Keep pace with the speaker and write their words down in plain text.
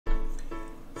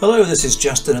Hello, this is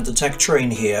Justin at the Tech Train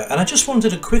here, and I just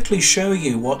wanted to quickly show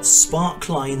you what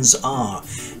Sparklines are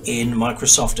in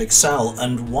Microsoft Excel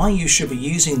and why you should be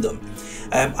using them.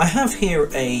 I have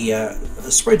here a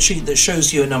spreadsheet that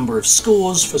shows you a number of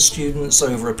scores for students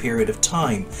over a period of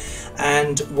time,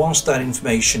 and whilst that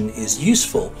information is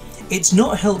useful, it's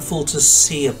not helpful to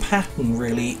see a pattern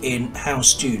really in how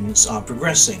students are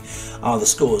progressing. Are the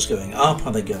scores going up?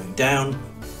 Are they going down?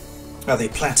 Are they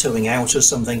plateauing out or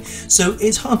something? So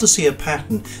it's hard to see a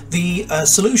pattern. The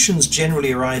solutions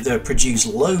generally are either produce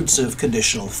loads of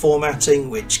conditional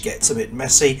formatting, which gets a bit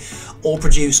messy, or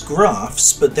produce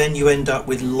graphs, but then you end up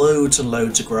with loads and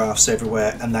loads of graphs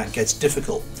everywhere, and that gets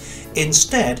difficult.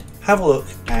 Instead, have a look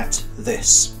at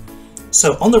this.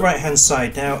 So on the right hand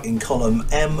side now in column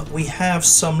M, we have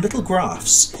some little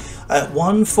graphs,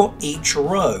 one for each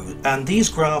row, and these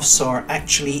graphs are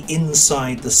actually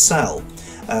inside the cell.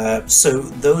 So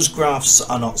those graphs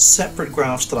are not separate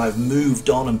graphs that I've moved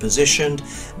on and positioned,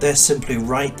 they're simply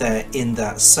right there in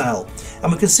that cell.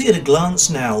 And we can see at a glance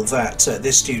now that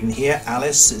this student here,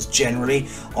 Alice, is generally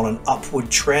on an upward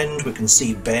trend. We can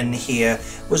see Ben here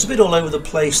was a bit all over the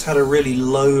place, had a really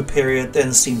low period,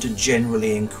 then seemed to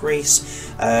generally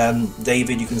increase.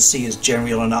 David, you can see, is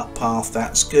generally on an up path.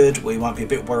 That's good. We might be a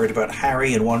bit worried about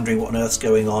Harry and wondering what on earth's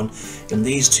going on in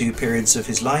these two periods of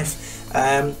his life.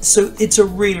 So it's a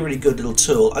really good little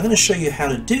tool. I'm going to show you how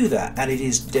to do that, and it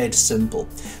is dead simple.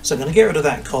 So I'm going to get rid of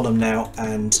that column now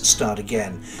and start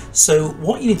again. So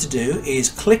what you need to do is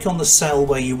click on the cell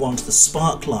where you want the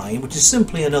sparkline, which is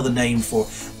simply another name for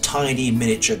tiny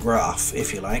miniature graph,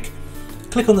 if you like.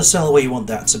 Click on the cell where you want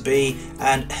that to be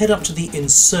and head up to the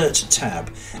Insert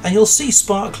tab, and you'll see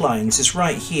Sparklines is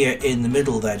right here in the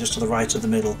middle there, just to the right of the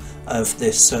middle of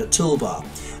this toolbar.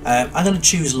 I'm going to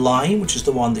choose line, which is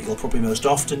the one that you'll probably most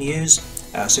often use.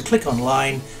 So click on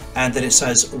line, and then it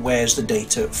says where's the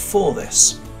data for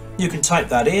this. You can type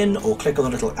that in or click on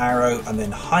the little arrow and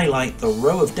then highlight the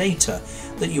row of data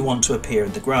that you want to appear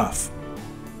in the graph.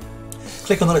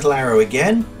 Click on the little arrow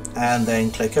again and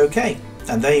then click OK.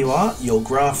 And there you are, your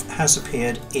graph has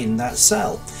appeared in that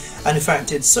cell. And in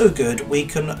fact, it's so good we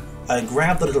can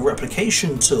grab the little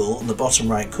replication tool on the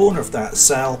bottom right corner of that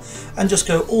cell and just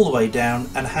go all the way down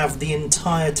and have the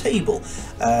entire table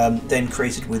then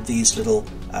created with these little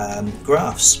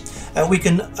graphs. We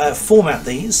can format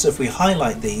these. So if we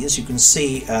highlight these, you can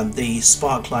see the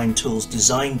Sparkline Tools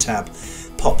Design tab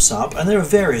pops up, and there are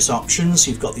various options.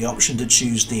 You've got the option to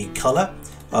choose the color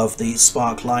of the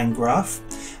Sparkline graph.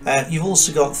 You've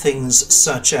also got things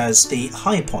such as the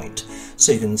high point,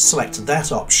 so you can select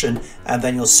that option, and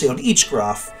then you'll see on each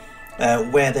graph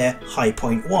where their high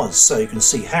point was. So you can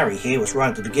see Harry here was right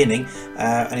at the beginning,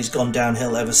 and he's gone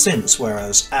downhill ever since,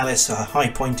 whereas Alice, her high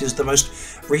point is the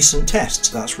most recent test,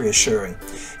 so that's reassuring.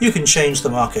 You can change the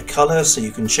marker color, so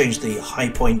you can change the high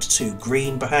point to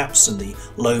green perhaps, and the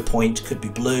low point could be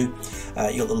blue.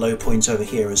 You've got the low point over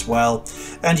here as well,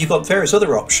 and you've got various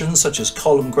other options such as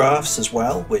column graphs as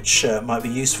well, which might be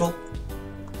useful,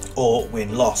 or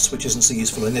win-loss, which isn't so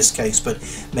useful in this case, but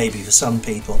maybe for some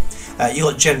people. You've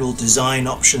got general design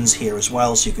options here as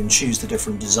well, so you can choose the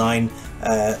different design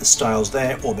styles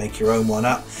there or make your own one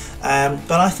up.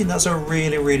 But I think that's a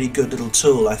really good little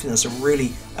tool. I think that's a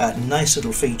really nice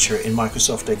little feature in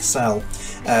Microsoft Excel.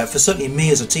 For certainly me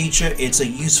as a teacher, it's a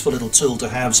useful little tool to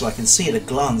have, so I can see at a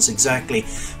glance exactly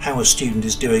how a student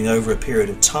is doing over a period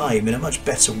of time in a much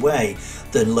better way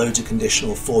than loads of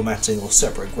conditional formatting or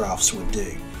separate graphs would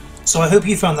do. So I hope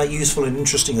you found that useful and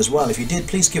interesting as well. If you did,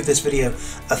 please give this video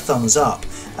a thumbs up.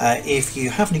 If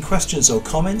you have any questions or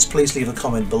comments, please leave a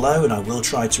comment below and I will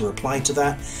try to reply to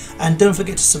that. And don't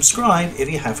forget to subscribe if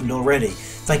you haven't already.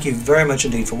 Thank you very much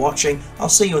indeed for watching. I'll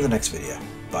see you in the next video.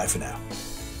 Bye for now.